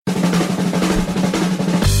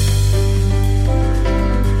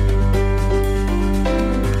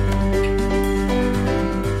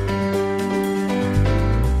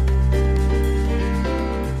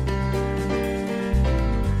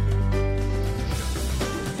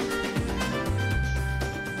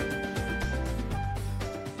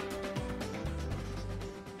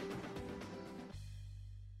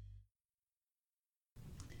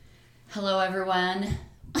Hello, everyone.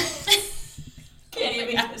 Can't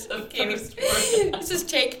even use the first word. This is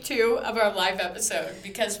take 2 of our live episode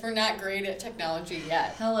because we're not great at technology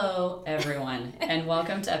yet. Hello, everyone, and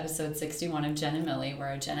welcome to episode 61 of Jen and Millie,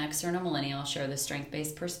 where a Gen Xer and a millennial share the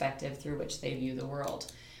strength-based perspective through which they view the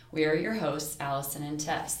world. We are your hosts, Allison and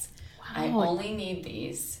Tess. Wow. I only need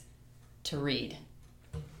these to read.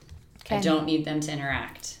 Okay. I don't need them to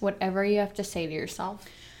interact. Whatever you have to say to yourself.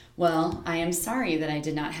 Well, I am sorry that I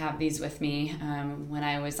did not have these with me when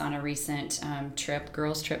I was on a recent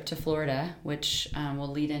girls' trip to Florida, which will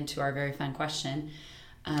lead into our very fun question.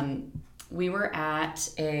 We were at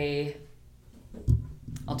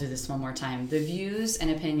I'll do this one more time. The views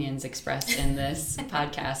and opinions expressed in this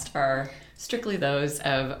podcast are strictly those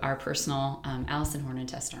of our personal Allison Horn and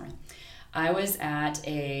Tess Norman. I was at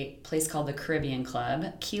a place called the Caribbean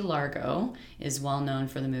Club. Key Largo is well known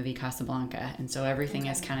for the movie Casablanca, and so everything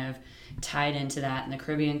is kind of tied into that. And the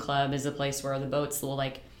Caribbean Club is a place where the boats will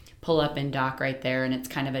pull up and dock right there, and it's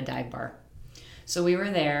kind of a dive bar. So we were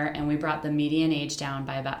there, and we brought the median age down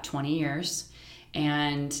by about 20 years,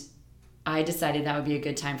 and I decided that would be a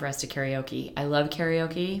good time for us to karaoke. I love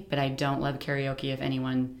karaoke, but I don't love karaoke if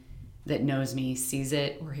anyone that knows me sees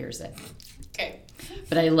it or hears it. Okay.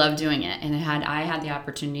 But I love doing it. And had I had the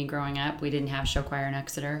opportunity growing up, we didn't have show choir in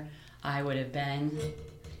Exeter, I would have been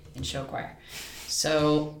in show choir.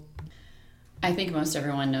 So I think most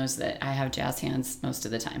everyone knows that I have jazz hands most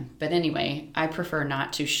of the time. But anyway, I prefer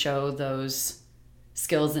not to show those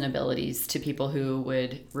skills and abilities to people who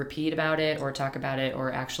would repeat about it or talk about it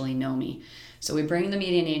or actually know me. So we bring the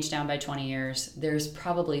median age down by 20 years. There's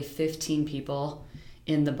probably 15 people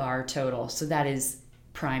in the bar total. So that is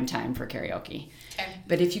prime time for karaoke. Okay.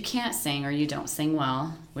 But if you can't sing or you don't sing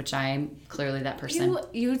well, which I'm clearly that person.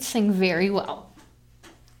 You sing very well.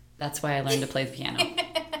 That's why I learned to play the piano.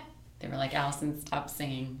 They were like, Allison, stop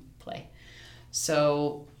singing, play.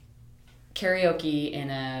 So karaoke in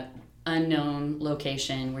a unknown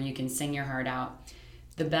location where you can sing your heart out.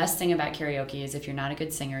 The best thing about karaoke is if you're not a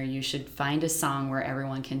good singer, you should find a song where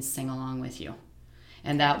everyone can sing along with you.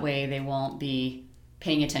 And that way they won't be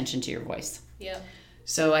paying attention to your voice. Yep.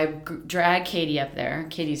 So I drag Katie up there.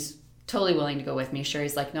 Katie's totally willing to go with me.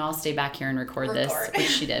 Sherry's like, no, I'll stay back here and record this, which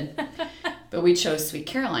she did. But we chose Sweet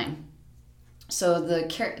Caroline. So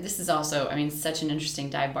this is also, such an interesting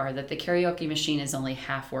dive bar that the karaoke machine is only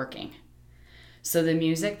half working. So the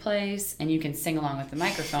music plays and you can sing along with the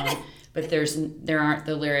microphone, but there aren't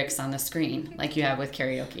the lyrics on the screen like you have with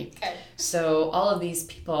karaoke. Okay. So all of these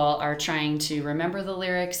people are trying to remember the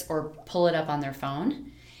lyrics or pull it up on their phone.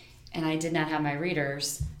 And I did not have my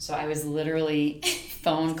readers, so I was literally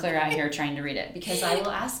phone clear out here trying to read it. Because I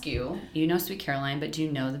will ask you, you know Sweet Caroline, but do you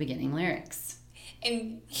know the beginning lyrics?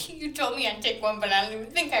 And you told me I'd take one, but I don't even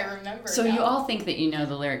think I remember. So you all think that you know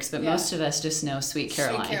the lyrics, but most of us just know Sweet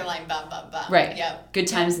Caroline. Sweet Caroline, ba, ba, ba. Right. Yep. Good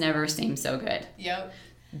times never seem so good. Yep.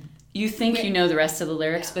 You think you know the rest of the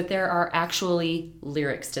lyrics, but there are actually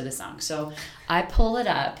lyrics to the song. So I pull it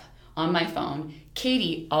up on my phone.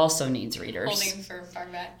 Katie also needs readers. Holding for far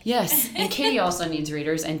back. Yes, and Katie also needs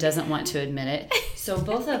readers and doesn't want to admit it. So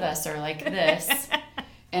both of us are like this.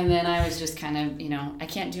 And then I was just kind of, I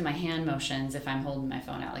can't do my hand motions if I'm holding my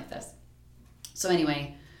phone out like this. So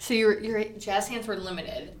anyway. So your jazz hands were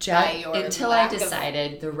limited by your until I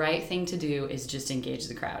decided the right thing to do is just engage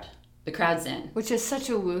the crowd. The crowd's in. Which is such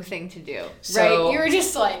a woo thing to do. So right? You were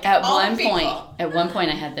just like, at one point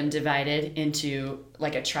I had them divided into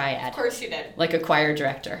like a triad. Of course you did. Like a choir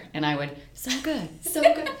director. And I would, so good, so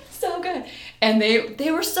good, so good. And they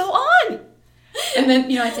were so on. And then,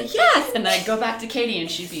 I'd say, yes. And then I'd go back to Katie and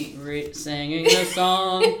she'd be singing the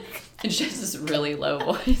song. And she has this really low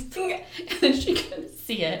voice. And then she couldn't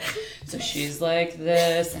see it. So she's like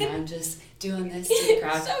this. And I'm just doing this to the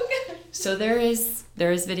crowd. So good. So there is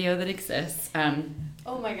video that exists.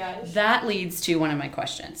 Oh my gosh. That leads to one of my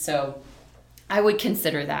questions. So I would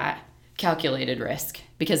consider that calculated risk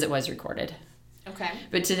because it was recorded. Okay.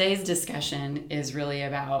 But today's discussion is really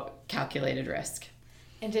about calculated risk.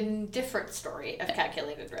 And a different story of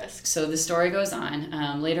calculated risk. So the story goes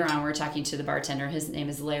on. Later on, we're talking to the bartender. His name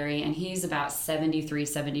is Larry, and he's about 73,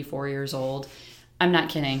 74 years old. I'm not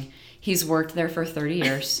kidding. He's worked there for 30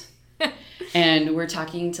 years. And we're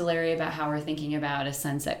talking to Larry about how we're thinking about a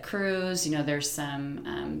sunset cruise. There's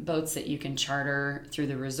some boats that you can charter through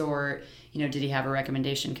the resort. Did he have a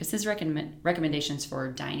recommendation? Because his recommendations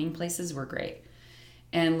for dining places were great.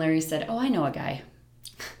 And Larry said, oh, I know a guy.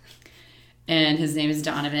 And his name is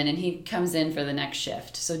Donovan, and he comes in for the next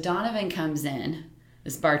shift. So Donovan comes in,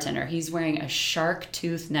 this bartender. He's wearing a shark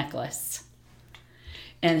tooth necklace.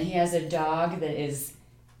 And he has a dog that is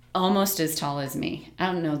almost as tall as me. I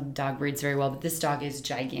don't know dog breeds very well, but this dog is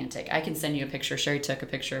gigantic. I can send you a picture. Sherry took a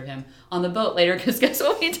picture of him on the boat later because guess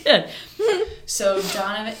what we did? So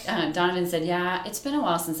Donovan said, yeah, it's been a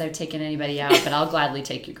while since I've taken anybody out, but I'll gladly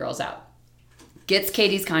take you girls out. Gets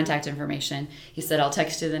Katie's contact information. He said, I'll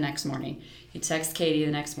text you the next morning. He texts Katie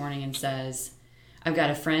the next morning and says, I've got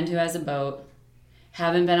a friend who has a boat.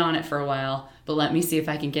 Haven't been on it for a while, but let me see if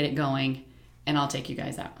I can get it going, and I'll take you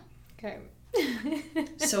guys out. Okay.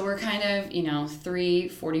 So we're kind of, 3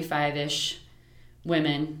 45-ish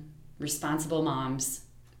women, responsible moms.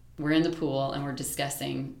 We're in the pool, and we're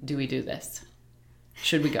discussing, do we do this?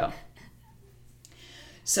 Should we go?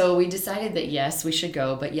 So we decided that yes, we should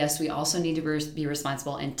go, but yes, we also need to be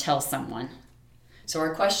responsible and tell someone. So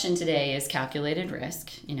our question today is calculated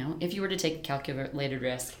risk. If you were to take a calculated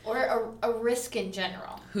risk. Or a risk in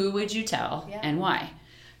general. Who would you tell and why?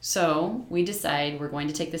 So we decide we're going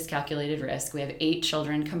to take this calculated risk. We have 8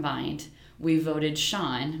 children combined. We voted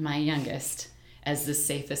Sean, my youngest, as the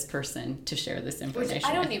safest person to share this information. Which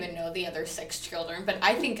I don't even know the other 6 children, but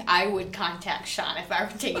I think I would contact Sean if I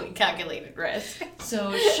were taking a calculated risk.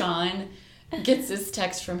 So Sean gets this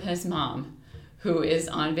text from his mom, who is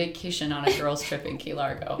on vacation on a girls' trip in Key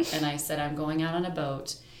Largo. And I said, I'm going out on a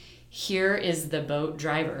boat. Here is the boat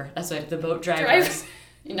driver. That's right, the boat driver.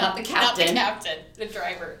 Not the captain. Not the captain, the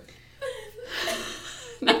driver.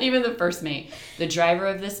 Not even the first mate. The driver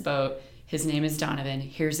of this boat. His name is Donovan.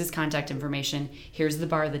 Here's his contact information. Here's the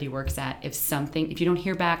bar that he works at. If you don't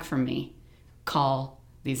hear back from me, call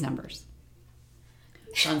these numbers.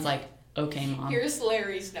 Sean's like, okay, Mom. Here's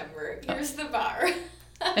Larry's number. Here's the bar.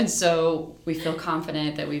 And so we feel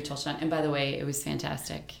confident that we've told Sean. And by the way, it was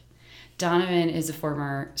fantastic. Donovan is a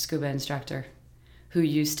former scuba instructor who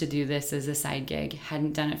used to do this as a side gig,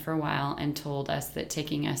 hadn't done it for a while, and told us that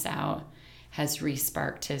taking us out has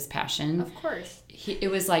re-sparked his passion. Of course.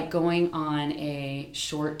 It was like going on a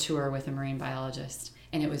short tour with a marine biologist,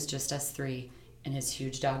 and it was just us 3 and his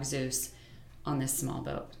huge dog Zeus on this small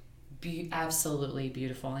boat. Absolutely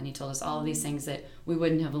beautiful. And he told us all of these things that we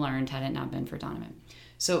wouldn't have learned had it not been for Donovan.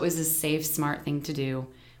 So it was a safe, smart thing to do.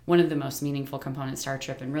 One of the most meaningful components to our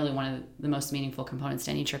trip, and really one of the most meaningful components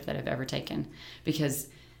to any trip that I've ever taken. Because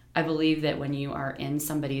I believe that when you are in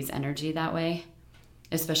somebody's energy that way,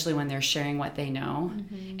 especially when they're sharing what they know,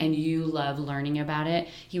 and you love learning about it.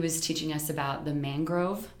 He was teaching us about the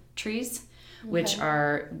mangrove trees, which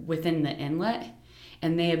are within the inlet,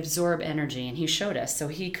 and they absorb energy, and he showed us. So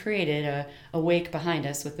he created a wake behind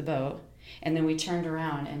us with the boat, and then we turned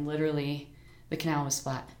around, and literally the canal was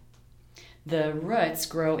flat. The roots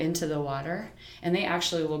grow into the water, and they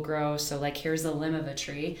actually will grow, so like here's the limb of a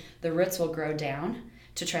tree, the roots will grow down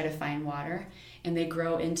to try to find water, and they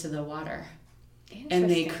grow into the water. And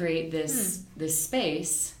they create this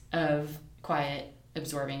space of quiet,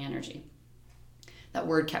 absorbing energy. That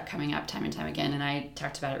word kept coming up time and time again, and I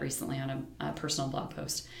talked about it recently on a personal blog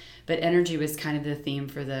post. But energy was kind of the theme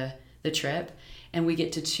for the trip, and we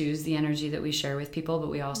get to choose the energy that we share with people, but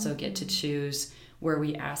we also get to choose where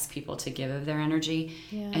we ask people to give of their energy.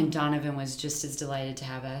 Yeah. And Donovan was just as delighted to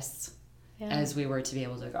have us as we were to be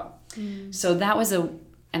able to go. So that was and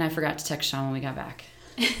I forgot to text Sean when we got back.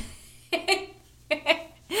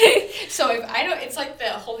 So it's like the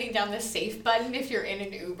holding down the safe button if you're in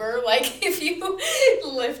an Uber. Like if you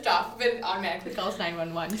lift off, it automatically calls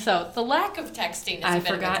 911. So the lack of texting is a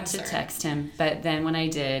bit of a concern. I forgot to text him, but then when I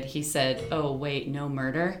did, he said, "Oh wait, no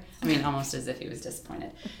murder." I mean, almost as if he was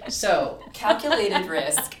disappointed. So calculated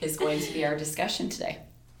risk is going to be our discussion today.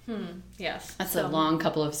 Yes. That's a long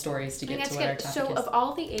couple of stories to get to what our topic is. So of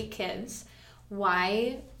all the 8 kids,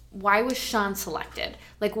 why was Sean selected?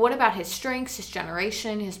 Like, what about his strengths, his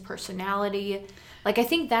generation, his personality? Like, I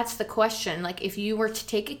think that's the question. Like, if you were to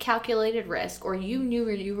take a calculated risk, or you knew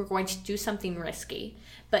you were going to do something risky,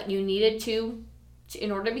 but you needed to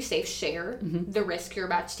in order to be safe, share the risk you're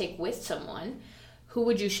about to take with someone, who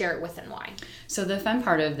would you share it with and why? So the fun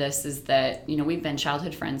part of this is that, we've been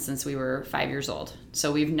childhood friends since we were 5 years old.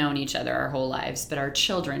 So we've known each other our whole lives, but our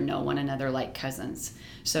children know one another like cousins.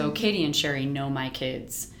 So Katie and Sherry know my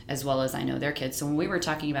kids as well as I know their kids. So when we were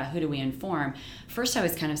talking about who do we inform, first I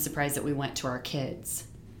was kind of surprised that we went to our kids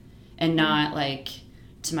and not like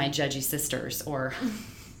to my judgy sisters, or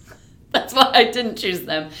that's why I didn't choose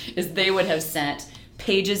them, is they would have sent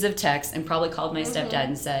pages of text and probably called my stepdad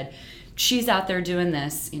and said, she's out there doing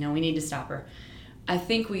this, we need to stop her. I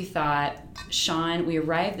think we thought we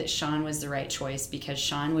arrived that Sean was the right choice because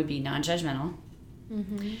Sean would be non-judgmental.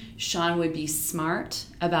 Sean would be smart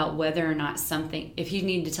about whether or not if he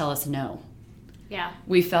needed to tell us no. Yeah.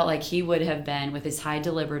 We felt like he would have been, with his high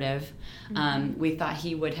deliberative, we thought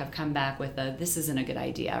he would have come back with this isn't a good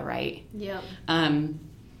idea, right? Yep.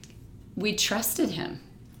 We trusted him.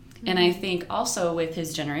 And I think also with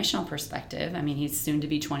his generational perspective, I mean, he's soon to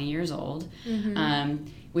be 20 years old.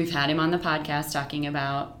 We've had him on the podcast talking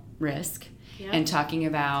about risk and talking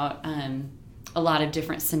about a lot of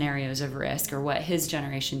different scenarios of risk, or what his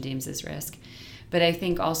generation deems as risk. But I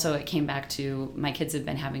think also it came back to, my kids have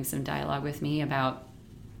been having some dialogue with me about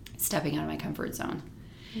stepping out of my comfort zone.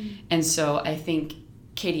 And so I think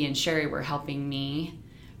Katie and Sherry were helping me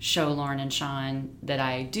show Lauren and Sean that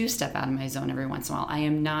I do step out of my zone every once in a while. I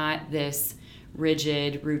am not this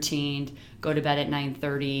rigid, routine, go to bed at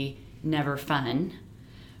 9:30, never fun,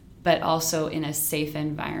 but also in a safe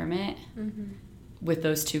environment with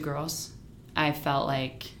those two girls. I felt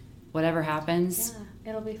like whatever happens,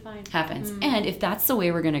 it'll be fine. Happens. And if that's the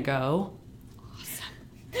way we're going to go,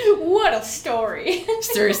 what a story.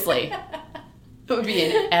 Seriously. It would be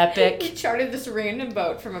an epic. We chartered this random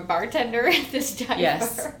boat from a bartender at this dive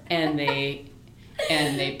bar. And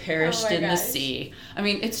they perished in the sea. I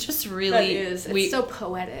mean, it's just really... It's so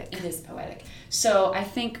poetic. It is poetic. So I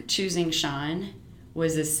think choosing Sean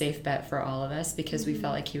was a safe bet for all of us, because we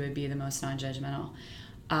felt like he would be the most non-judgmental.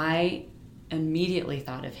 I immediately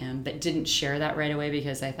thought of him, but didn't share that right away,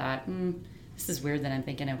 because I thought, this is weird that I'm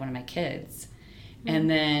thinking of one of my kids. And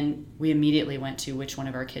then we immediately went to, which one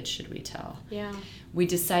of our kids should we tell? Yeah. We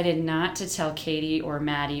decided not to tell Katie or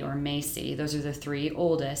Maddie or Macy. Those are the three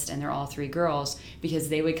oldest, and they're all three girls, because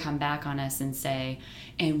they would come back on us and say,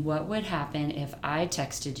 and what would happen if I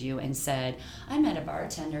texted you and said, I met a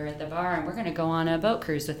bartender at the bar and we're going to go on a boat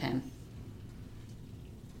cruise with him?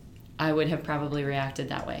 I would have probably reacted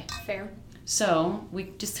that way. Fair. So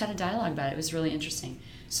we just had a dialogue about it. It was really interesting.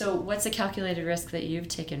 So what's a calculated risk that you've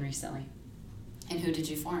taken recently? And who did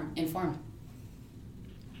you inform?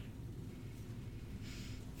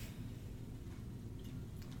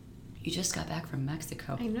 You just got back from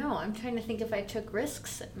Mexico. I know. I'm trying to think if I took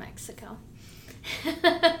risks at Mexico.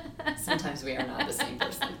 Sometimes we are not the same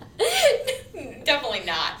person. Definitely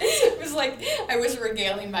not. It was like I was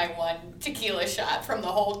regaling my one tequila shot from the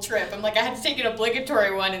whole trip. I'm like, I had to take an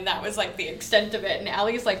obligatory one, and that was like the extent of it. And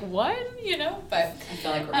Allie's like, what? You know? But I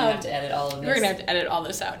feel like we're going to have to edit all of this. We're going to have to edit all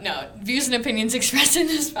this out. No, views and opinions expressed in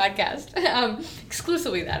this podcast,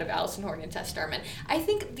 exclusively that of Allison Horn and Tess Starman. I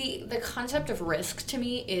think the concept of risk to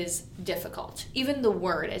me is difficult. Even the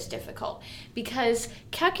word is difficult, because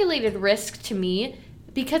calculated risk to me,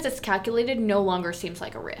 because it's calculated, no longer seems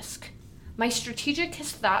like a risk. My strategic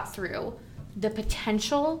has thought through the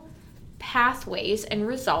potential pathways and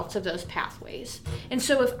results of those pathways. And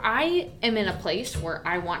so if I am in a place where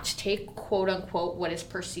I want to take, quote unquote, what is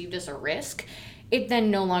perceived as a risk, it then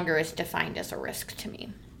no longer is defined as a risk to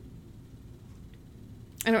me.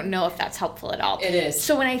 I don't know if that's helpful at all. It is.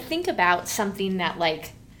 So when I think about something that,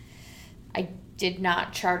 like, I did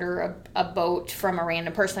not charter a boat from a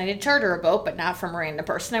random person. I did charter a boat, but not from a random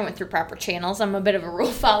person. I went through proper channels. I'm a bit of a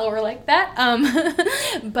rule follower like that.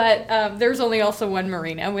 But there's only also one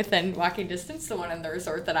marina within walking distance, the one in the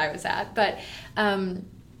resort that I was at. But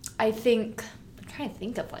I think, I'm trying to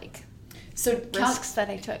think of, like, risks that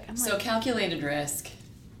I took. Calculated risk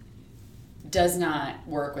does not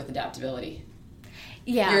work with adaptability.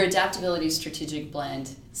 Yeah. Your adaptability strategic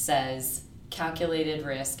blend says calculated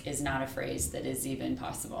risk is not a phrase that is even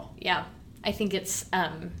possible. Yeah. I think it's, I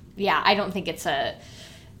don't think it's I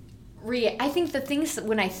think the things that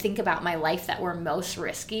when I think about my life that were most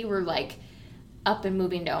risky were, like, up and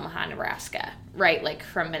moving to Omaha, Nebraska, right? Like,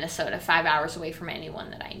 from Minnesota, 5 hours away from anyone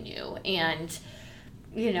that I knew. And,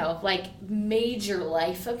 you know, like, major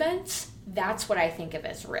life events, that's what I think of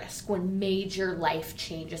as risk, when major life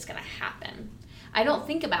change is going to happen. I don't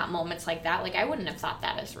think about moments like that. Like, I wouldn't have thought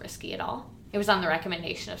that as risky at all. It was on the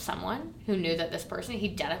recommendation of someone who knew that this person,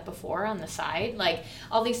 he'd done it before on the side. Like,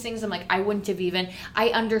 all these things, I'm like, I wouldn't have even, I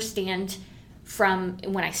understand from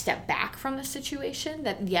when I step back from the situation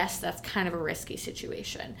that, yes, that's kind of a risky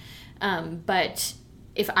situation. But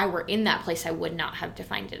if I were in that place, I would not have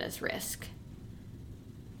defined it as risk.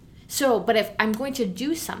 So, but if I'm going to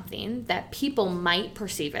do something that people might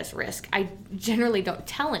perceive as risk, I generally don't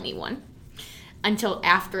tell anyone until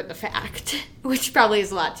after the fact, which probably has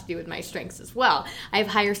a lot to do with my strengths as well. I have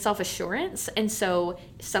higher self-assurance, and so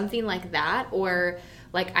something like that, or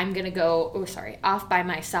like I'm going to go, off by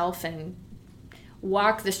myself and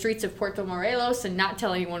walk the streets of Puerto Morelos and not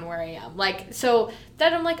tell anyone where I am. Like, so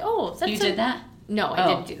then I'm like, oh, that's... You did that? No, I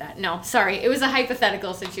didn't do that. No, sorry. It was a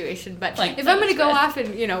hypothetical situation. But like, if I'm going to go off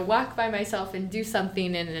and, you know, walk by myself and do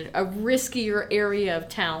something in a riskier area of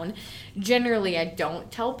town, generally I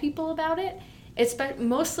don't tell people about it. It's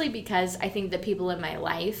mostly because I think the people in my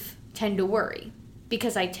life tend to worry,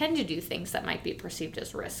 because I tend to do things that might be perceived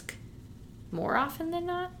as risk more often than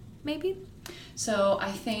not, maybe. So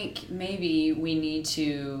I think maybe we need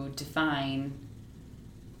to define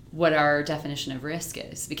what our definition of risk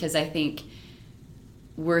is, because I think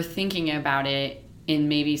we're thinking about it in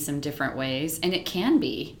maybe some different ways, and it can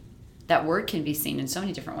be. That word can be seen in so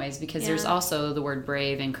many different ways, because there's also the word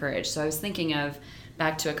brave and courage. So I was thinking of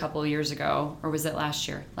back to a couple of years ago, or was it last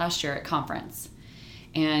year? Last year at conference.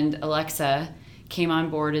 And Alexa came on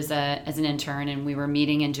board as an intern, and we were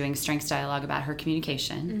meeting and doing strengths dialogue about her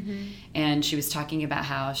communication. And she was talking about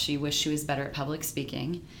how she wished she was better at public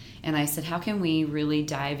speaking. And I said, how can we really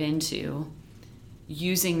dive into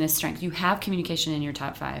using this strength? You have communication in your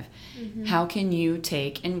top 5. How can you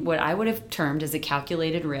take, and what I would have termed as a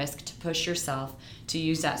calculated risk, to push yourself to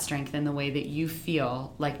use that strength in the way that you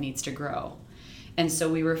feel like needs to grow? And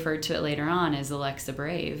so we referred to it later on as Alexa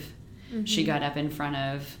Brave. She got up in front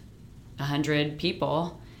of 100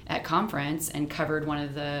 people at conference and covered one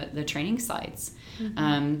of the training slides.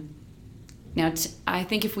 Now, I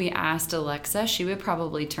think if we asked Alexa, she would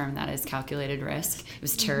probably term that as calculated risk. It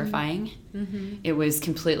was terrifying. It was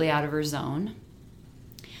completely out of her zone.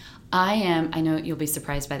 I know you'll be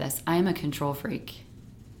surprised by this, I am a control freak.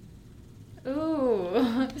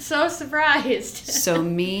 Ooh, so surprised. So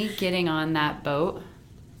me getting on that boat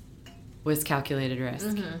was calculated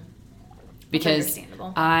risk. Because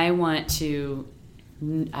I want to,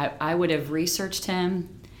 I would have researched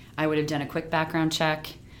him. I would have done a quick background check.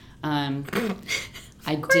 I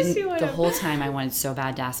didn't, the whole time I wanted so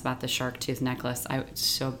bad to ask about the shark tooth necklace. I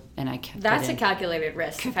kept That's it a calculated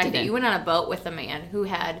risk. The fact that you went on a boat with a man who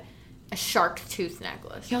had a shark tooth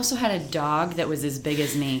necklace. He also had a dog that was as big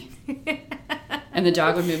as me. And the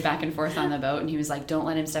dog would move back and forth on the boat, and he was like, don't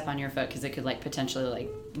let him step on your foot because it could potentially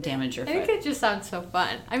damage your foot. I think it just sounds so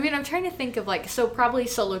fun. I mean, I'm trying to think of so probably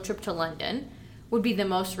solo trip to London would be the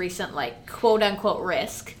most recent quote unquote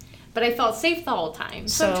risk, but I felt safe the whole time.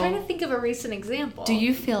 So I'm trying to think of a recent example. Do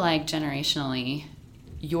you feel like generationally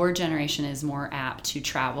your generation is more apt to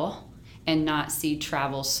travel and not see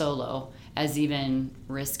travel solo as even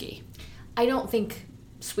risky? I don't think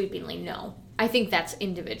sweepingly, no. I think that's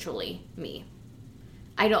individually me.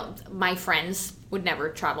 My friends would never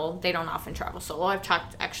travel. They don't often travel solo. I've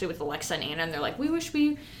talked actually with Alexa and Anna, and they're like, we wish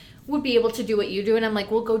we would be able to do what you do. And I'm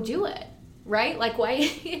like, well, go do it. Right?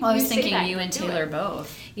 Why? Well, I was thinking you and Taylor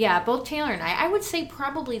both. Yeah, both Taylor and I would say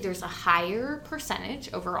probably there's a higher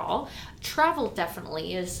percentage overall. Travel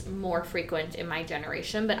definitely is more frequent in my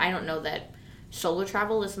generation, but I don't know that solo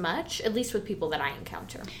travel as much, at least with people that I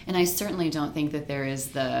encounter. And I certainly don't think that there is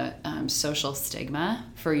the social stigma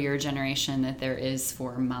for your generation that there is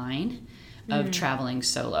for mine of traveling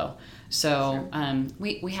solo. So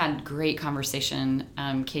we had great conversation,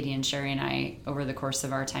 Katie and Sherry and I, over the course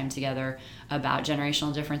of our time together about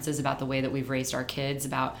generational differences, about the way that we've raised our kids,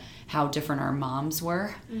 about how different our moms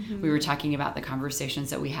were. We were talking about the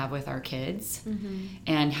conversations that we have with our kids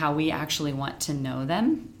and how we actually want to know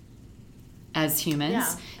them as humans.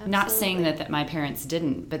 Yeah, not saying that my parents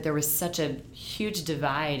didn't, but there was such a huge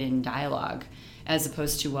divide in dialogue as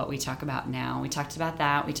opposed to what we talk about now. We talked about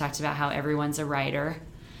that. We talked about how everyone's a writer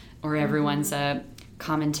or everyone's a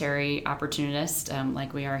commentary opportunist,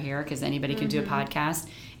 like we are here, because anybody can do a podcast,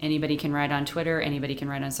 anybody can write on Twitter, anybody can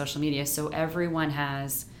write on social media. So everyone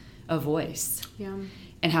has a voice. Yeah.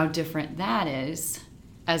 And how different that is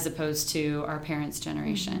as opposed to our parents'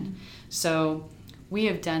 generation. So we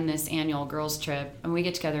have done this annual girls trip, and we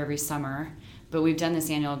get together every summer, but we've done this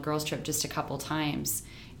annual girls trip just a couple times,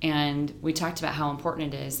 and we talked about how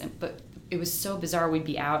important it is. But it was so bizarre. We'd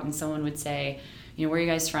be out and someone would say, where are you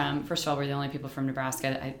guys from? First of all, we're the only people from Nebraska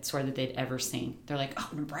that I swear that they'd ever seen. They're like, oh,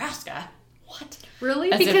 Nebraska? What?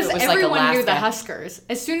 Really? Because everyone knew the Huskers.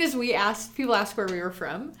 As soon as people asked where we were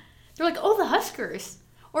from, they're like, oh, the Huskers.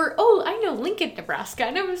 Or, oh, I know Lincoln, Nebraska.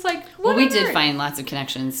 And I was like, what? Well, we did find lots of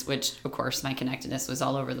connections, which, of course, my connectedness was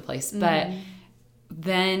all over the place. But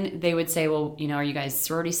then they would say, well, are you guys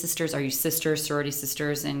sorority sisters? Are you sisters, sorority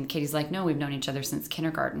sisters? And Katie's like, no, we've known each other since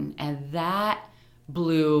kindergarten. And that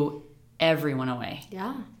blew everyone away.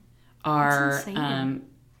 Yeah. Our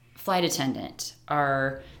flight attendant,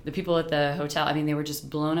 the people at the hotel, I mean, they were just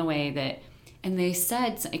blown away that, and they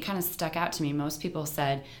said, it kind of stuck out to me, most people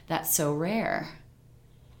said, that's so rare.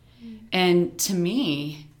 And to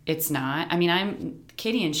me, it's not. I mean,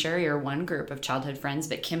 Katie and Sherry are one group of childhood friends,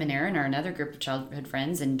 but Kim and Aaron are another group of childhood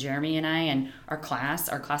friends, and Jeremy and I and our class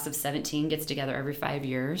of 17 gets together every 5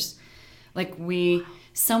 years. We,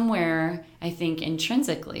 somewhere, I think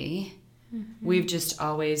intrinsically, we've just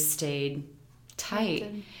always stayed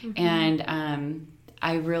tight. And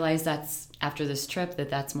I realized that's after this trip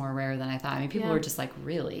that's more rare than I thought. I mean, people were just like,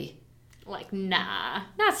 really? Like, nah,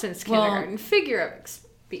 not since kindergarten. Figure of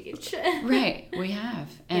speech. Right, we have.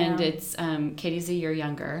 And it's, Katie's a year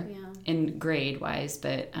younger in grade-wise,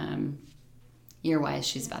 but year-wise,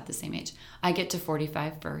 she's about the same age. I get to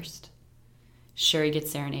 45 first. Sherry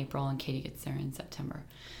gets there in April, and Katie gets there in September.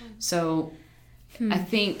 So I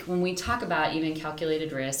think when we talk about even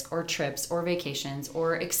calculated risk or trips or vacations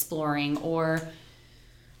or exploring or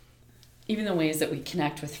even the ways that we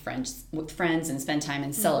connect with friends and spend time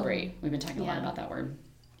and celebrate, we've been talking a lot about that word.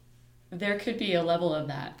 There could be a level of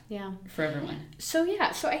that for everyone. So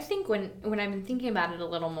I think when I've been thinking about it a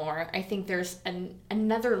little more, I think there's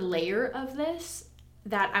another layer of this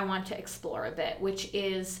that I want to explore a bit, which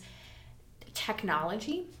is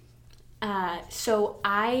technology. So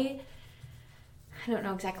I don't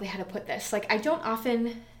know exactly how to put this. Like, I don't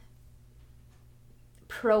often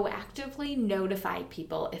proactively notify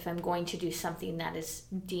people if I'm going to do something that is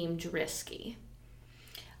deemed risky.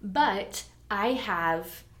 But I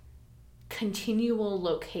have continual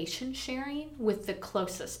location sharing with the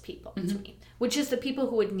closest people to me, which is the people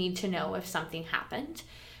who would need to know if something happened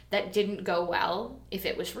that didn't go well, if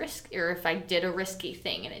it was risky, or if I did a risky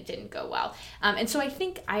thing and it didn't go well. And so I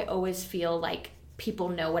think I always feel like people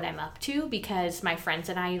know what I'm up to, because my friends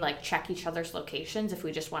and I like check each other's locations if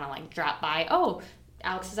we just want to like drop by. Oh,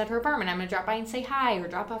 Alex is at her apartment, I'm gonna drop by and say hi, or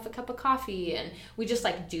drop off a cup of coffee. And we just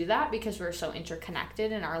like do that because we're so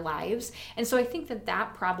interconnected in our lives. And so I think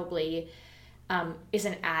that probably is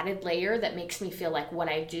an added layer that makes me feel like what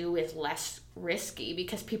I do is less risky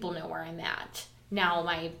because people know where I'm at. Now,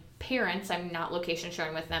 my parents, I'm not location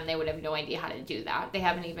sharing with them. They would have no idea how to do that. They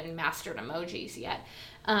haven't even mastered emojis yet.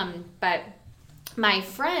 But my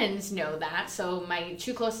friends know that. So my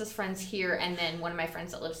two closest friends here, and then one of my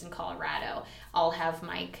friends that lives in Colorado, all have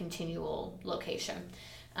my continual location.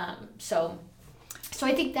 So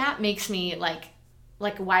I think that makes me like,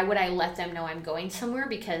 why would I let them know I'm going somewhere?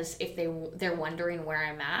 Because if they're wondering where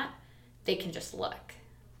I'm at, they can just look.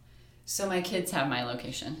 So my kids have my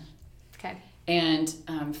location. Okay. And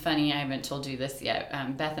funny, I haven't told you this yet.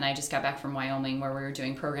 Beth and I just got back from Wyoming where we were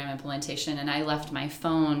doing program implementation, and I left my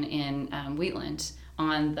phone in Wheatland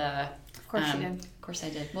on the... Of course you did. Of course I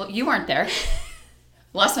did. Well, you weren't there.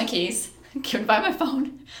 Lost my keys. Couldn't find my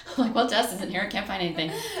phone. I'm like, well, Jess isn't here. I can't find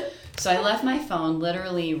anything. So I left my phone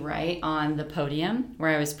literally right on the podium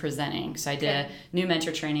where I was presenting. So I did a new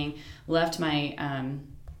mentor training, left my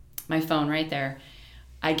my phone right there.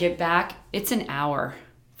 I get back. It's an hour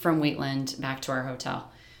from Wheatland back to our hotel.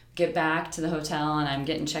 Get back to the hotel, and I'm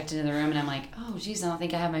getting checked into the room, and I'm like, oh, geez, I don't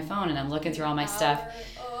think I have my phone. And I'm looking through all my stuff.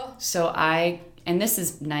 So and this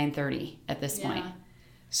is 9:30 at this point.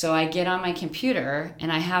 So I get on my computer, and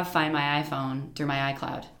I have Find My iPhone through my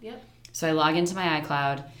iCloud. Yep. So I log into my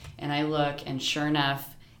iCloud, and I look, and sure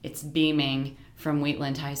enough, it's beaming from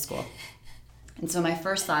Wheatland High School. And so my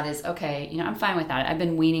first thought is, okay, I'm fine with that. I've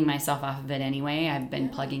been weaning myself off of it anyway. I've been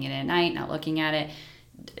plugging it in at night, not looking at it.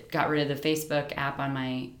 Got rid of the Facebook app on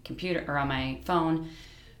my computer or on my phone.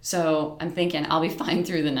 So I'm thinking I'll be fine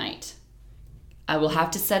through the night. I will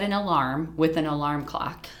have to set an alarm with an alarm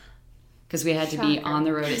clock because we had to be on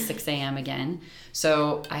the road at 6 a.m. again.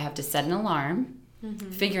 So I have to set an alarm.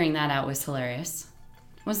 Figuring that out was hilarious.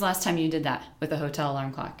 When was the last time you did that with a hotel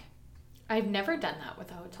alarm clock? I've never done that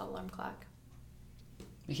with a hotel alarm clock.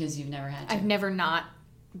 Because you've never had to? I've never not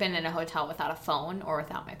been in a hotel without a phone or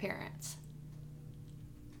without my parents.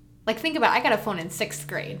 Like, think about it. I got a phone in 6th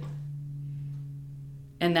grade.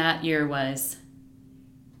 And that year was?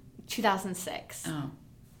 2006. Oh.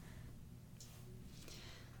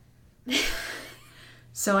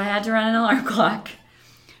 So I had to run an alarm clock.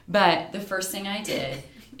 But the first thing I did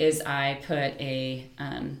is I put I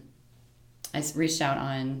reached out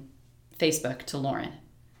on Facebook to Lauren.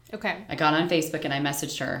 Okay. I got on Facebook and I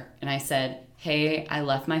messaged her and I said, hey, I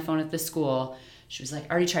left my phone at the school. She was like,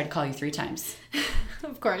 I already tried to call you 3 times.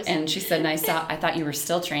 Of course. And she said, I thought you were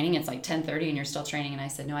still training. It's like 10:30 and you're still training. And I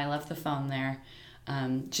said, no, I left the phone there.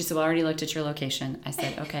 She said, well, I already looked at your location. I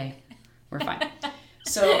said, okay, we're fine.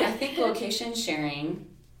 So I think location sharing,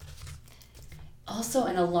 also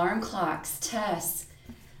an alarm clock's Tess,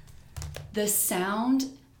 the sound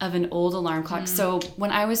of an old alarm clock. So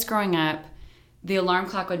when I was growing up, the alarm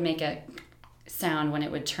clock would make a sound when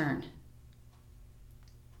it would turn.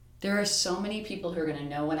 There are so many people who are going to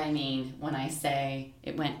know what I mean when I say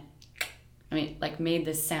it went, made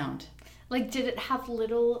this sound. Like, did it have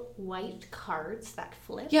little white cards that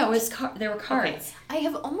flipped? Yeah, there were cards. Okay. I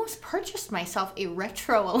have almost purchased myself a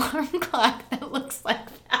retro alarm clock that looks like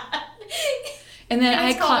that. And then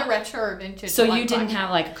it's called a retro or vintage. So you didn't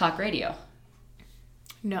have like a clock radio?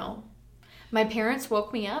 No. My parents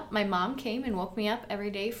woke me up. My mom came and woke me up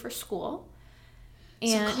every day for school.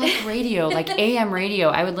 And So clock radio, like AM radio,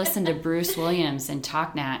 I would listen to Bruce Williams and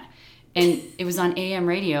TalkNat, and it was on AM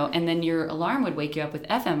radio, and then your alarm would wake you up with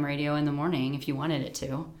FM radio in the morning if you wanted it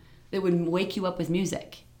to. It would wake you up with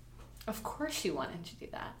music. Of course you wanted to do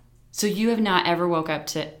that. So you have not ever woke up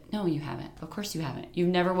to... No, you haven't. Of course you haven't. You've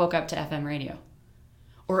never woke up to FM radio.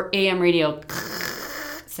 Or AM radio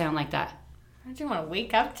sound like that. I didn't want to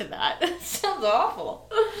wake up to that. It sounds awful.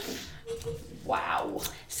 Wow.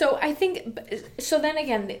 So I think, so then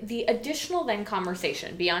again, the additional then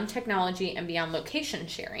conversation beyond technology and beyond location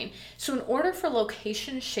sharing. So in order for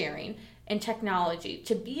location sharing and technology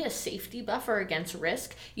to be a safety buffer against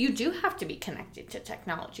risk, you do have to be connected to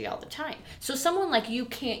technology all the time. So someone like you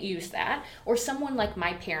can't use that, or someone like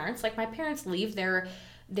my parents leave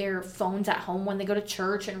their phones at home when they go to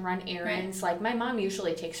church and run errands. Right. Like my mom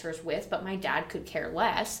usually takes hers with, but my dad could care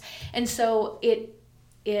less. And so it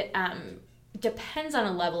depends on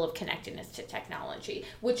a level of connectedness to technology,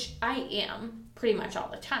 which I am pretty much all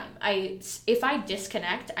the time. If I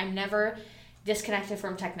disconnect, I'm never disconnected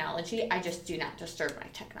from technology. I just do not disturb my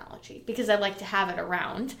technology because I like to have it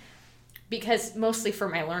around, because mostly for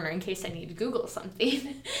my learner in case I need to Google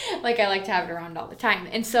something. Like I like to have it around all the time.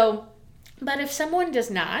 And so, but if someone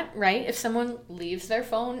does not, right? If someone leaves their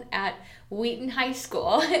phone at Wheaton High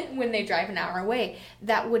School when they drive an hour away,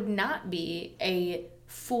 that would not be a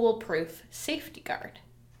foolproof safety guard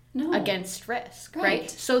against risk,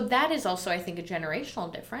 right? So that is also, I think, a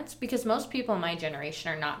generational difference, because most people in my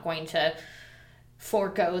generation are not going to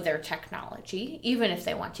forego their technology, even if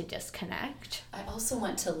they want to disconnect. I also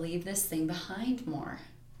want to leave this thing behind more.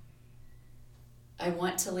 I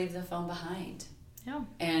want to leave the phone behind. Yeah.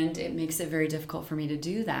 And it makes it very difficult for me to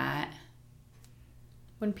do that.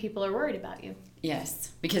 When people are worried about you.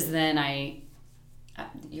 Yes, because then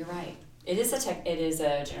you're right. It is a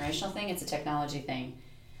generational thing. It's a technology thing.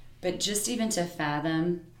 But just even to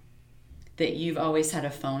fathom that you've always had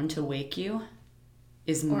a phone to wake you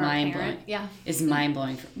is mind-blowing. Yeah. Is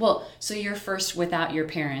mind-blowing. Well, so your first, without your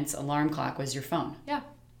parents' alarm clock was your phone. Yeah.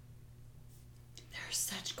 There are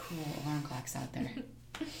such cool alarm clocks out there.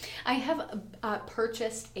 I have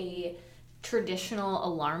purchased a traditional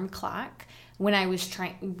alarm clock when I was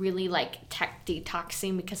really tech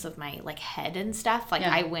detoxing because of my head and stuff.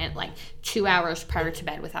 I went 2 hours prior to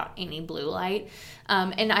bed without any blue light.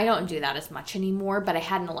 And I don't do that as much anymore, but I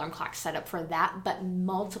had an alarm clock set up for that, but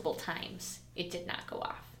multiple times it did not go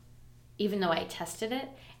off, even though I tested it.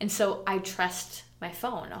 And so I trust my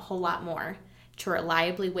phone a whole lot more to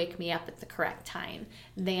reliably wake me up at the correct time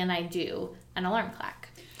than I do an alarm clock.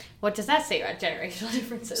 What does that say about generational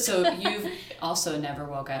differences? So you've also never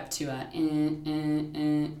woke up to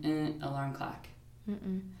an alarm clock.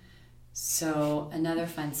 Mm-mm. So another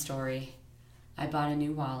fun story. I bought a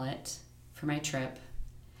new wallet for my trip,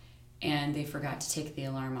 and they forgot to take the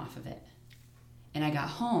alarm off of it. And I got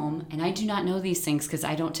home, and I do not know these things because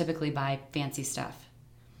I don't typically buy fancy stuff.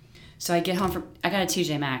 So I get home I got a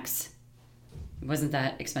TJ Maxx. It wasn't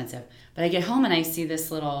that expensive. But I get home, and I see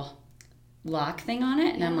this little lock thing on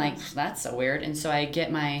it, and I'm like, that's so weird. And so I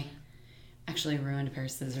get actually ruined a pair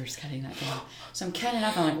of scissors cutting that thing off. So I'm cutting it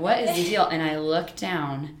off. I'm like, what is the deal? And I look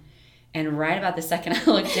down, and right about the second I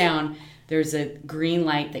look down, there's a green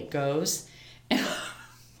light that goes. And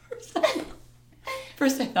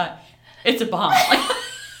first I thought, it's a bomb.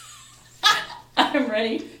 I'm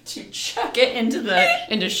ready to chuck it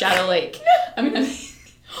into Shadow Lake. I mean,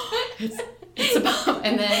 it's a bomb.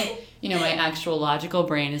 And then, my actual logical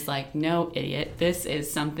brain is like, no, idiot. This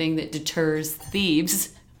is something that deters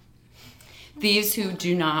thieves. Thieves who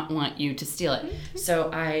do not want you to steal it.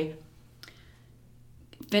 So I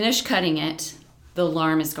finish cutting it. The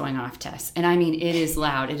alarm is going off, Tess. And I mean, it is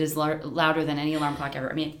loud. It is louder than any alarm clock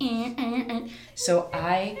ever. I mean, so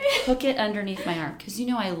I hook it underneath my arm. Because,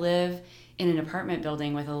 I live in an apartment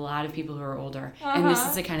building with a lot of people who are older. Uh-huh. And this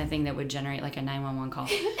is the kind of thing that would generate a 911 call.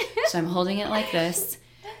 So I'm holding it like this,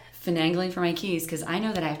 finagling for my keys, because I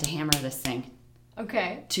know that I have to hammer this thing.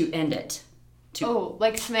 Okay. To end it.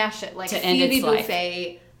 Smash it. To end its life.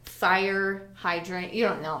 Buffet, fire hydrant. You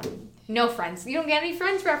don't know. No Friends. You don't get any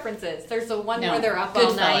Friends references. There's the one where they're up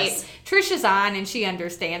all night. Trisha's on and she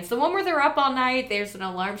understands. The one where they're up all night, there's an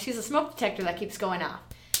alarm. She's a smoke detector that keeps going off.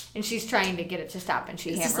 And she's trying to get it to stop, and she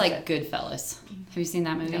hammers it. It's just Goodfellas. Have you seen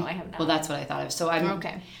that movie? No, I have not. Well, that's what I thought of. So I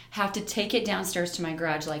have to take it downstairs to my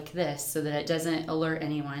garage like this so that it doesn't alert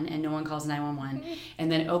anyone and no one calls 911.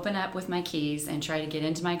 And then open up with my keys and try to get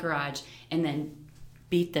into my garage and then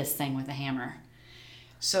beat this thing with a hammer.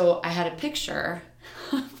 So I had a picture.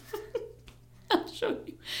 I'll show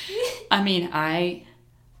you. I mean, I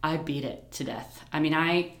beat it to death. I mean,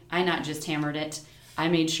 I not just hammered it. I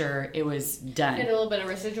made sure it was done. Get a little bit of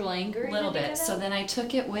residual anger. A little bit. So then I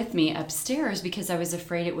took it with me upstairs because I was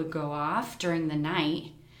afraid it would go off during the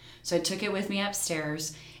night. So I took it with me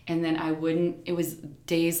upstairs, and then it was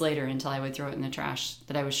days later until I would throw it in the trash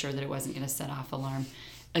that I was sure that it wasn't going to set off alarm.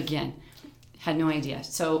 Again, had no idea.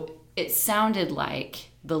 So it sounded like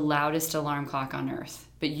the loudest alarm clock on earth,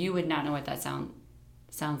 but you would not know what that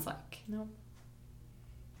sounds like. No.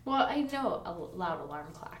 Well, I know loud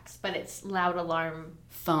alarm clocks, but it's loud alarm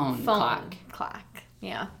phone clock.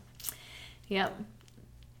 Yeah. Yep.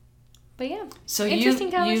 But yeah. So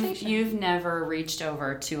interesting conversation. You've never reached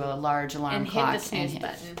over to a large alarm clock hit the snooze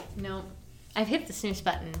button. No. I've hit the snooze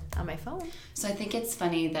button on my phone. So I think it's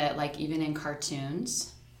funny that like even in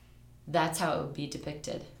cartoons, that's how it would be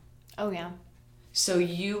depicted. Oh yeah. So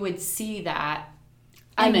you would see that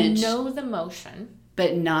image. I know the motion.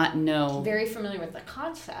 But not know. Very familiar with the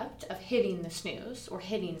concept of hitting the snooze or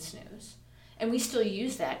hitting snooze. And we still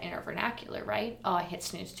use that in our vernacular, right? Oh, I hit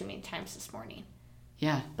snooze too many times this morning.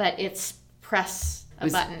 Yeah. But it's press a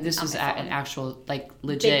button. This was an actual, like,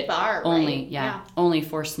 legit. Big bar, only, right? yeah. Only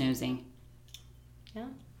for snoozing. Yeah.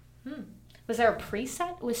 Was there a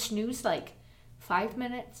preset? Was snooze like 5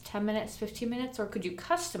 minutes, 10 minutes, 15 minutes? Or could you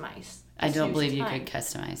customize? I don't believe you could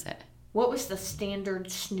customize it. What was the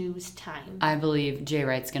standard snooze time? I believe Jay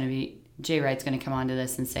Wright's going to come onto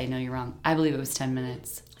this and say, no, you're wrong. I believe it was 10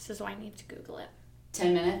 minutes. This is why I need to Google it.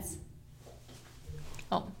 10 minutes?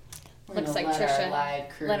 Oh, looks like Trisha.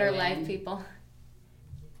 Let our live people.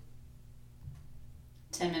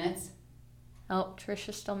 10 minutes? Oh,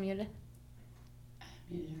 Trisha's still muted. I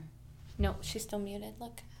muted her. No, she's still muted.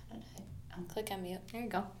 Look. Click on mute. There you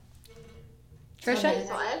go. Trisha?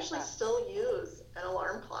 So I actually still use an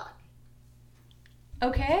alarm clock.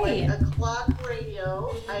 Okay. Like a clock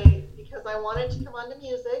radio, because I wanted to come on to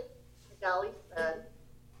music, like Allie said,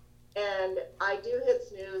 and I do hit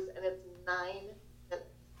snooze, and it's 9 minutes.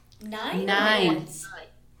 9? 9.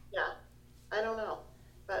 Yeah, I don't know,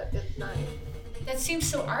 but it's 9. That seems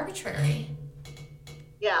so arbitrary.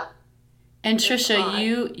 Yeah. And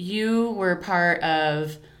Trisha, you were part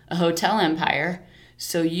of a hotel empire,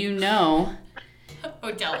 so you know.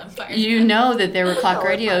 Hotel empire. You know that there were clock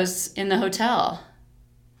radios in the hotel.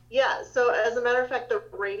 Yeah, so as a matter of fact, the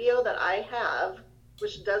radio that I have,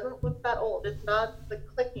 which doesn't look that old, it's not the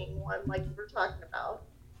clicking one like you were talking about.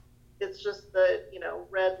 It's just the,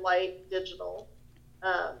 red light digital.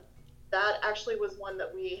 That actually was one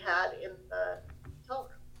that we had in the hotel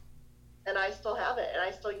room. And I still have it, and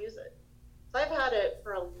I still use it. So I've had it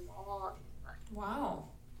for a long time. Wow.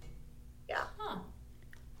 Yeah. Huh.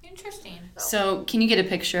 Interesting. So can you get a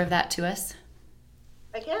picture of that to us?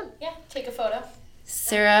 I can. Yeah, take a photo.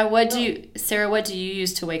 Sarah, what do you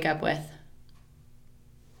use to wake up with?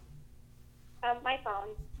 My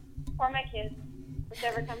phone or my kids,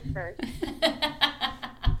 whichever comes first.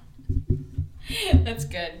 That's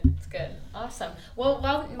good. That's good. Awesome. Well,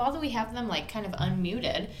 while we have them like kind of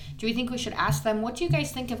unmuted, do we think we should ask them, what do you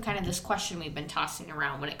guys think of kind of this question we've been tossing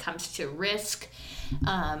around when it comes to risk?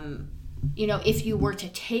 If you were to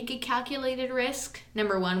take a calculated risk,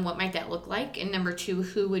 number one, what might that look like? And number two,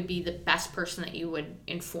 who would be the best person that you would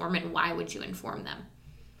inform, and why would you inform them?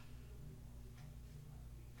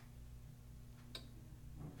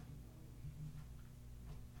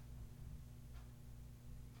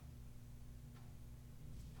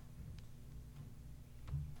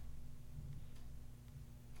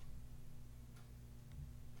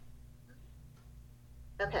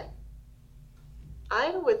 Okay.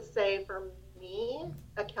 I would say for me,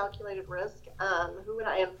 a calculated risk, who would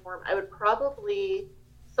I inform? I would probably,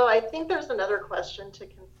 so I think there's another question to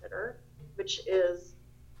consider, which is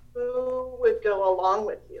who would go along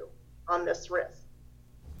with you on this risk?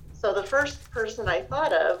 So the first person I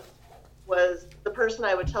thought of was the person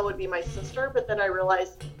I would tell would be my sister, but then I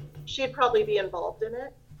realized she'd probably be involved in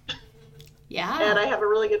it. Yeah. And I have a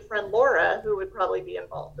really good friend, Laura, who would probably be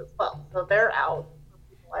involved as well. So they're out for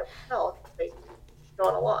people I would tell if they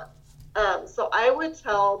going along. So I would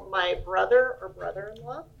tell my brother or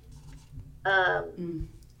brother-in-law.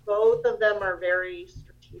 Both of them are very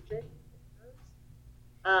strategic.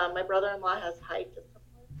 My brother-in-law has high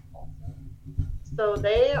discipline also. So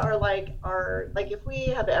they are like if we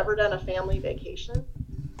have ever done a family vacation,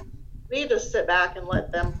 we just sit back and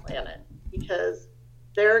let them plan it, because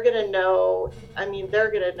they're going to know, they're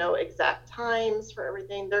going to know exact times for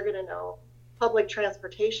everything. They're going to know public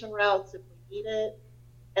transportation routes if we need it.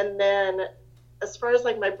 And then as far as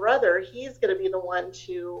like my brother, he's going to be the one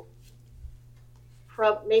to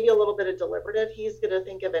maybe a little bit of deliberative. He's going to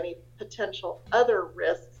think of any potential other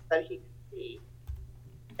risks that he could see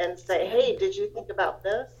and say, hey, did you think about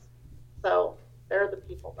this? So they're the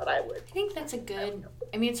people that I think that's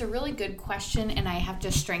it's a really good question, and I have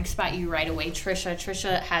to strength spot you right away, Trisha.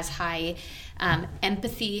 Trisha has high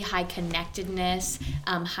empathy, high connectedness,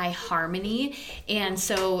 high harmony, and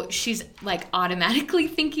so she's like you're automatically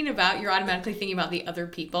thinking about the other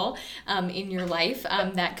people in your life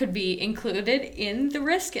that could be included in the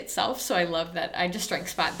risk itself. So I love that. I just strength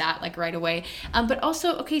spot that like right away. But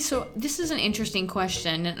also, okay, so this is an interesting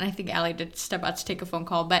question, and I think Allie did step out to take a phone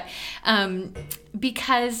call, but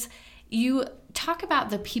because you talk about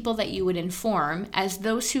the people that you would inform as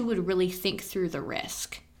those who would really think through the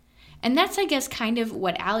risk. And that's, I guess, kind of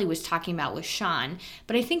what Allie was talking about with Sean.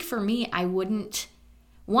 But I think for me, I wouldn't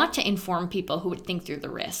want to inform people who would think through the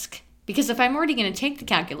risk. Because if I'm already going to take the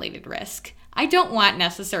calculated risk, I don't want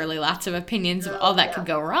necessarily lots of opinions of all that could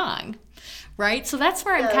go wrong. Right? So that's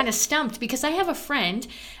where I'm kind of stumped, because I have a friend,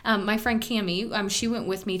 my friend Cammie, she went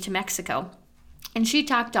with me to Mexico. And she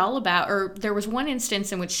talked all about, or there was one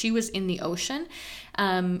instance in which she was in the ocean,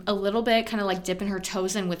 a little bit kind of like dipping her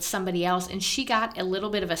toes in with somebody else, and she got a little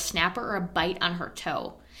bit of a snapper or a bite on her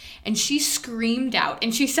toe. And she screamed out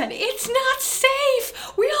and she said, "It's not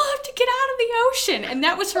safe. We all have to get out of the ocean." And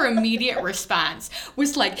that was her immediate response,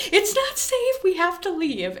 was like, "It's not safe. We have to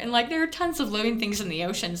leave." And like, there are tons of living things in the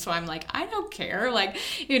ocean. So I'm like, I don't care. Like,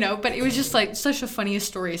 but it was just like such a funny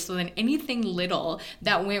story. So then anything little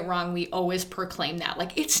that went wrong, we always proclaim that,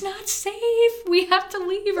 like, it's not safe. We have to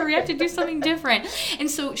leave, or we have to do something different. And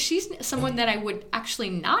so she's someone that I would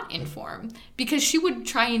actually not inform, because she would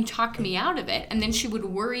try and talk me out of it. And then she would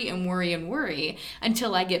worry and worry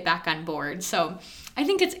until I get back on board. So I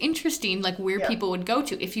think it's interesting, like, where people would go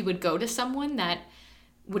to. If you would go to someone that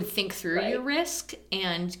would think through your risk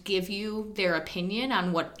and give you their opinion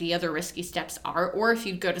on what the other risky steps are, or if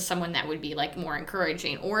you'd go to someone that would be like more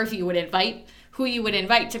encouraging, or if you would invite who you would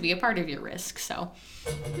invite to be a part of your risk. So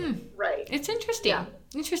it's interesting.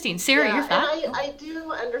 Interesting. Sarah, your thought? And I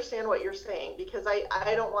do understand what you're saying, because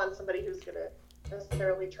I don't want somebody who's going to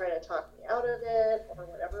necessarily try to talk me out of it or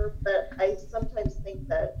whatever, but I sometimes think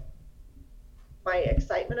that my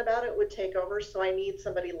excitement about it would take over, so I need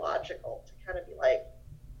somebody logical to kind of be like,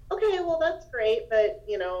 okay, well, that's great, but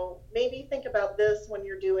maybe think about this when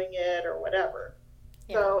you're doing it or whatever.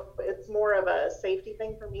 So it's more of a safety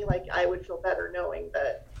thing for me. Like, I would feel better knowing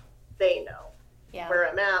that they know where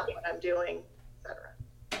I'm at, what I'm doing, etc.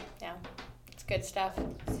 Yeah, it's good stuff.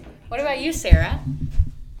 What about you, Sarah?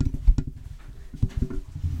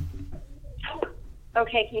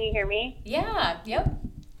 Okay, can you hear me? Yeah, yep.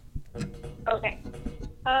 Okay.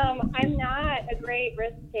 I'm not a great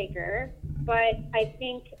risk taker, but I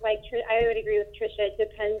think, like, I would agree with Trisha, it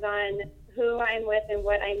depends on who I'm with and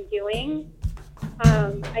what I'm doing.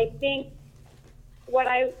 I think what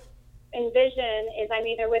I envision is I'm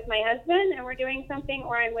either with my husband and we're doing something,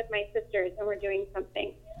 or I'm with my sisters and we're doing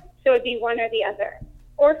something. So it'd be one or the other,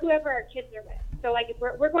 or whoever our kids are with. So, like, if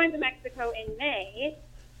we're going to Mexico in May,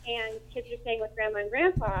 and kids are staying with grandma and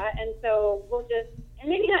grandpa, and so we'll just, and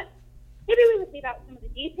maybe we would leave out some of the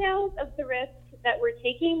details of the risk that we're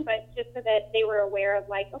taking, but just so that they were aware of,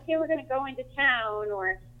 like, okay, we're going to go into town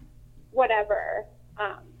or whatever,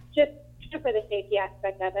 just for the safety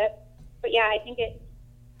aspect of it. But yeah, I think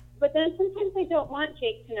but then sometimes I don't want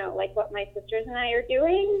Jake to know, like, what my sisters and I are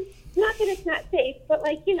doing. Not that it's not safe, but,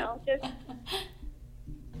 like, just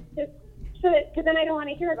so that, because then I don't want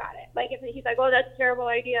to hear about it. Like, if he's like, "Oh, that's a terrible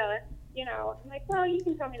idea," I'm like, "Well, you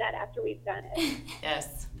can tell me that after we've done it."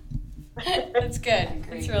 Yes. That's good.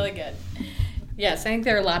 That's really good. Yes, I think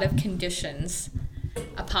there are a lot of conditions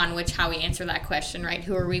upon which how we answer that question, right?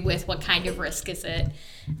 Who are we with? What kind of risk is it?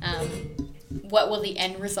 What will the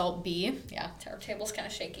end result be? Yeah, our table's kind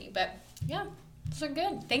of shaky, but yeah, those are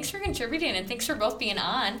good. Thanks for contributing, and thanks for both being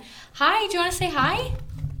on. Hi, do you want to say hi?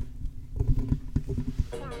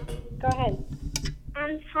 Go ahead.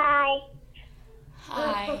 Hi.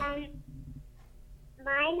 Hi.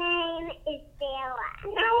 My name is Sarah.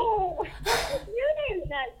 No! Your name's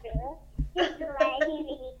not Sarah. It's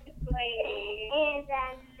Riley. And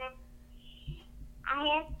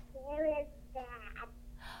I have Sarah's dad.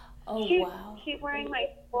 Oh, wow. She's wearing my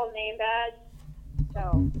full name badge.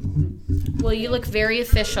 So. Well, you look very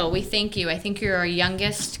official. We thank you. I think you're our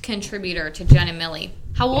youngest contributor to Jen and Millie.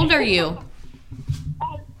 How old are you?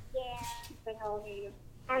 How old are you?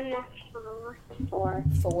 I'm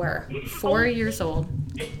 4. 4 years old.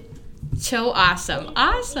 So awesome.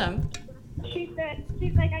 Awesome. She's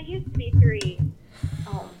like, I used to be 3.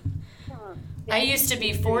 Oh. I used to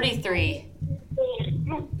be 43.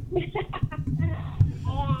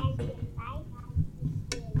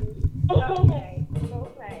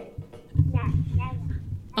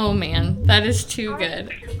 Oh man, that is too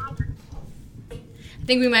good. I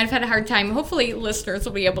think we might have had a hard time. Hopefully listeners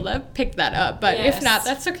will be able to pick that up. But Yes. if not,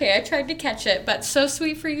 that's okay. I tried to catch it. But so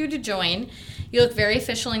sweet for you to join. You look very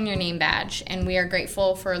official in your name badge, and we are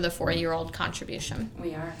grateful for the 4-year-old contribution.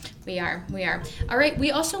 We are. We are. All right, we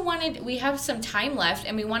have some time left,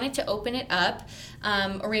 and we wanted to open it up,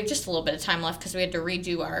 or we have just a little bit of time left because we had to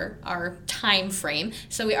redo our time frame.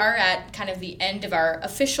 So we are at kind of the end of our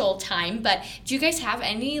official time, but do you guys have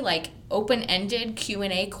any like open-ended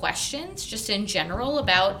Q&A questions just in general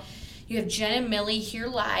about, you have Jen and Millie here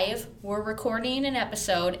live, we're recording an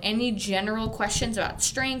episode, any general questions about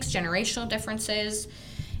strengths, generational differences,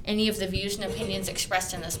 any of the views and opinions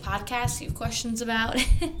expressed in this podcast you have questions about?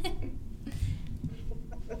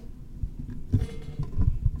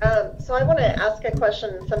 So I want to ask a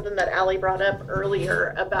question, something that Allie brought up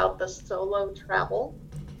earlier about the solo travel.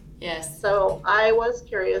 Yes. So I was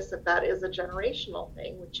curious if that is a generational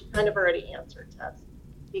thing, which you kind of already answered, Tess,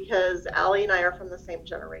 because Allie and I are from the same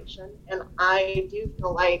generation. And I do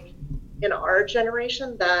feel like in our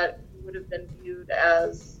generation that would have been viewed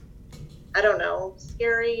as, I don't know,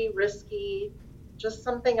 scary, risky, just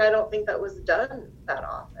something I don't think that was done that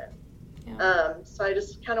often. Yeah. So I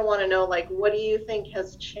just kind of want to know, like, what do you think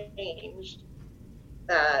has changed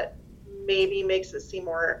that maybe makes it seem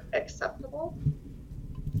more acceptable?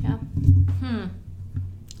 Yeah.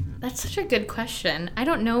 That's such a good question. I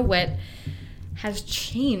don't know what has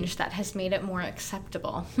changed that has made it more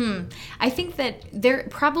acceptable. I think that there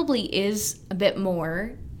probably is a bit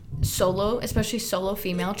more solo, especially solo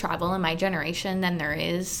female travel in my generation than there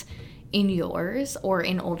is in yours or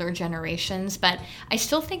in older generations, but I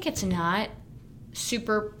still think it's not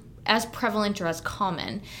super as prevalent or as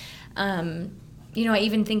common. I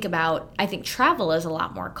even think about, I think travel is a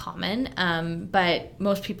lot more common, but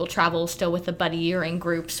most people travel still with a buddy or in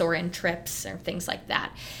groups or in trips or things like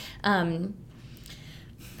that.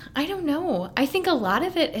 I don't know. I think a lot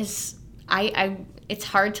of it is, it's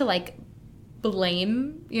hard to like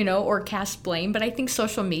blame, or cast blame, but I think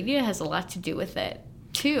social media has a lot to do with it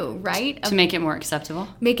too, right? To make it more acceptable?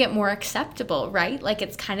 Make it more acceptable, right? Like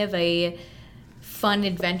it's kind of a fun,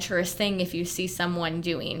 adventurous thing if you see someone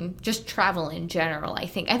doing just travel in general. I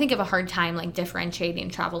think have a hard time like differentiating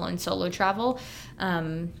travel and solo travel.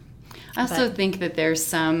 I also think that there's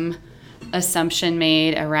some assumption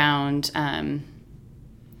made around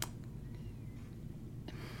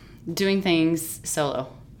doing things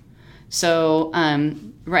solo. So,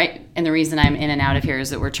 right, and the reason I'm in and out of here is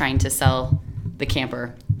that we're trying to sell the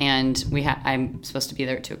camper, and I'm supposed to be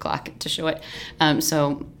there at 2:00 to show it.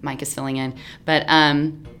 So Mike is filling in. But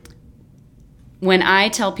when I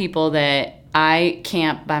tell people that I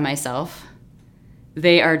camp by myself,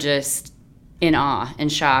 they are just in awe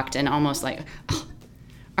and shocked and almost like, oh,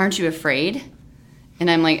 aren't you afraid? And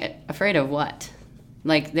I'm like, afraid of what?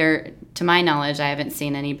 Like to my knowledge, I haven't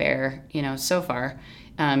seen any bear, so far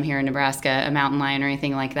here in Nebraska, a mountain lion or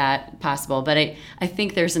anything like that possible. But I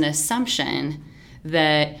think there's an assumption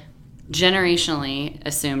that generationally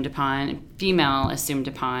assumed upon, female assumed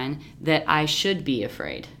upon, that I should be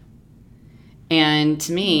afraid. And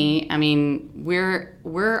to me, I mean,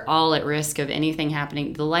 we're all at risk of anything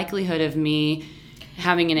happening. The likelihood of me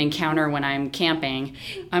having an encounter when I'm camping,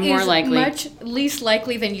 I'm more likely, much least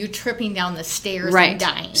likely than you tripping down the stairs right. and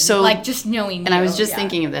dying. So, like just knowing. And I was just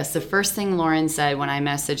thinking of this. The first thing Lauren said when I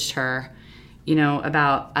messaged her,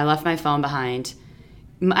 about I left my phone behind.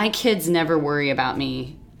 My kids never worry about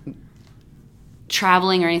me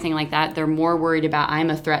traveling or anything like that. They're more worried about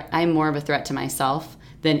I'm a threat. I'm more of a threat to myself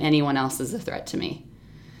than anyone else is a threat to me.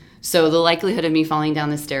 So the likelihood of me falling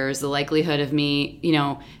down the stairs, the likelihood of me,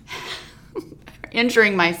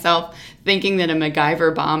 injuring myself, thinking that a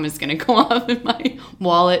MacGyver bomb is going to go off in my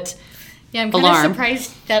wallet. Yeah, I'm kind of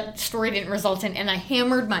surprised that story didn't result in, and I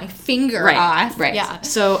hammered my finger off. Right. Yeah.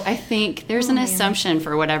 So I think there's an assumption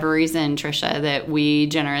for whatever reason, Trisha, that we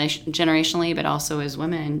generationally, but also as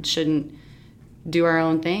women, shouldn't do our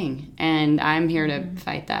own thing. And I'm here to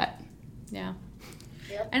fight that. Yeah.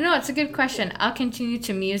 I know, it's a good question. I'll continue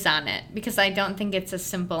to muse on it because I don't think it's a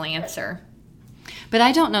simple answer. But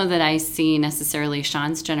I don't know that I see necessarily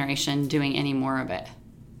Sean's generation doing any more of it.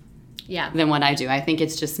 Yeah. Than what I do. I think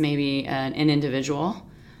it's just maybe an individual.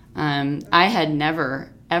 I had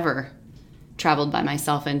never, ever traveled by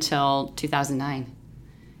myself until 2009.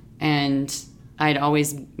 And I'd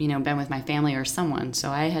always, been with my family or someone. So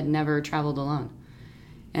I had never traveled alone.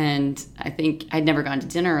 And I think I'd never gone to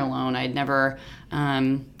dinner alone. I'd never...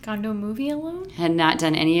 gone to a movie alone? Had not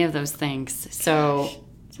done any of those things. So... Gosh,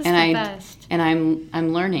 just the best. And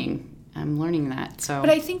I'm learning I'm learning that. So, But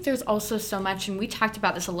I think there's also so much, and we talked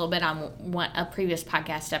about this a little bit on a previous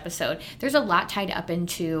podcast episode. There's a lot tied up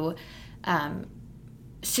into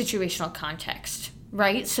situational context,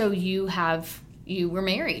 right? So you were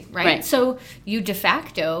married, right? So you de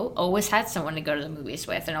facto always had someone to go to the movies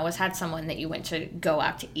with, and always had someone that you went to go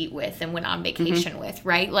out to eat with and went on vacation with,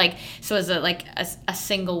 right? Like, so as a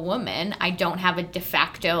single woman, I don't have a de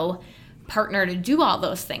facto partner to do all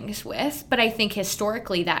those things with, but I think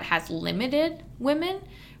historically that has limited women,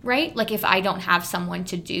 right? Like, if I don't have someone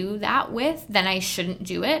to do that with, then I shouldn't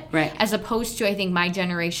do it. Right. As opposed to, I think my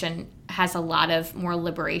generation has a lot of more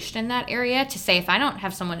liberation in that area to say, if I don't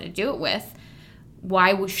have someone to do it with,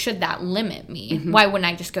 why should that limit me? Why wouldn't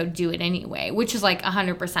I just go do it anyway? Which is like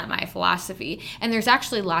 100% my philosophy. And there's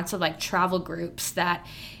actually lots of like travel groups that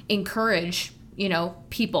encourage, you know,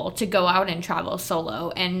 people to go out and travel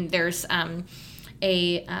solo. And there's an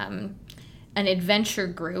adventure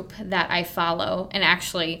group that I follow, and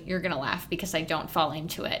actually you're gonna laugh because I don't fall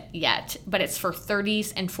into it yet, but it's for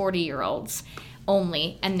 30s and 40-year-olds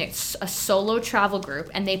only, and it's a solo travel group,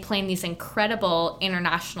 and they plan these incredible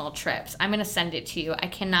international trips. I'm gonna send it to you. I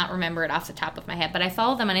cannot remember it off the top of my head, but I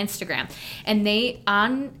follow them on Instagram, and they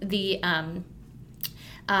on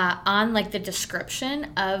like the description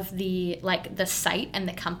of the site and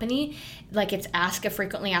the company, like, it's ask a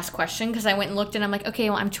frequently asked question, because I went and looked and I'm like, okay,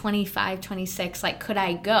 well, I'm 25, 26, like, could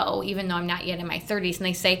I go even though I'm not yet in my 30s? And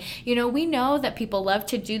they say, you know, we know that people love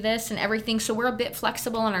to do this and everything, so we're a bit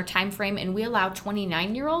flexible in our time frame, and we allow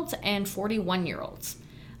 29-year-olds and 41-year-olds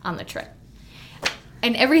on the trip.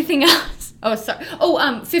 And everything else,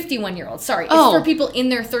 51-year-olds, sorry. It's for people in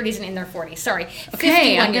their 30s and in their 40s, sorry.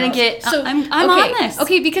 Okay, I'm going to get, I'm on this.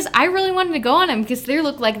 Okay, because I really wanted to go on them, because they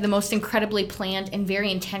look like the most incredibly planned and very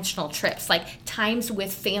intentional trips, like times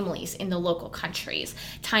with families in the local countries,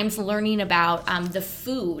 times learning about the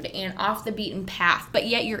food and off the beaten path, but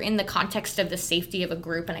yet you're in the context of the safety of a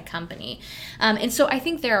group and a company. And so I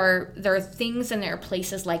think there are things and there are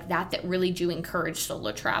places like that that really do encourage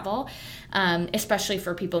solo travel. Especially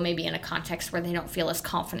for people maybe in a context where they don't feel as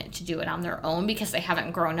confident to do it on their own, because they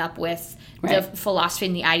haven't grown up with the philosophy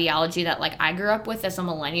and the ideology that, like, I grew up with as a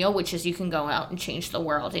millennial, which is you can go out and change the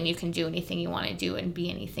world, and you can do anything you want to do and be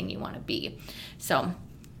anything you want to be. So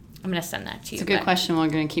I'm going to send that to you. It's a good question. We're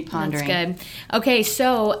going to keep pondering. That's good. Okay,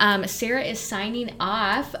 so Sarah is signing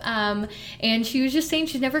off, and she was just saying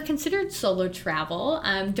she's never considered solo travel.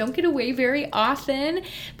 Don't get away very often,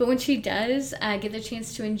 but when she does get the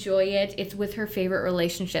chance to enjoy it, it's with her favorite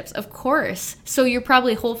relationships, of course. So you're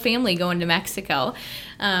probably whole family going to Mexico.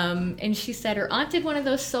 And she said her aunt did one of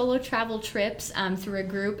those solo travel trips through a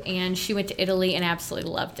group, and she went to Italy and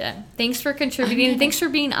absolutely loved it. Thanks for contributing. Thanks for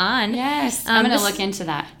being on. Yes, I'm going to look into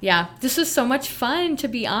that. Yeah, this was so much fun to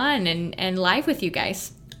be on and live with you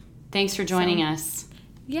guys. Thanks for joining us.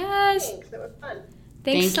 Yes. Thanks, it was fun.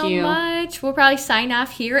 Thanks so much. We'll probably sign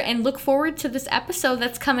off here and look forward to this episode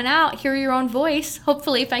that's coming out. Hear your own voice.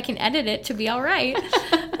 Hopefully, if I can edit it to be all right.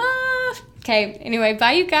 Okay, anyway,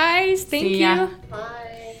 bye, you guys. Thank you. Bye.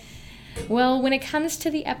 Well, when it comes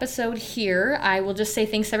to the episode here, I will just say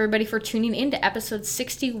thanks everybody for tuning in to episode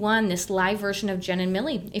 61, this live version of Jen and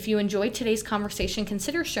Millie. If you enjoyed today's conversation,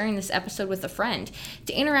 consider sharing this episode with a friend.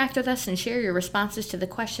 To interact with us and share your responses to the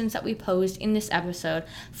questions that we posed in this episode,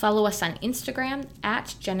 follow us on Instagram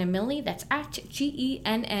at Jen and Millie. That's at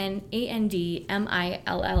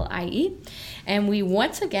GENNANDMILLIE. And we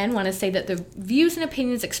once again want to say that the views and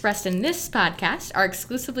opinions expressed in this podcast are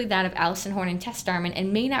exclusively that of Allison Horn and Tess Darman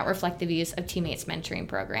and may not reflect the views of Teammates Mentoring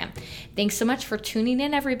Program. Thanks so much for tuning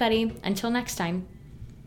in, everybody. Until next time.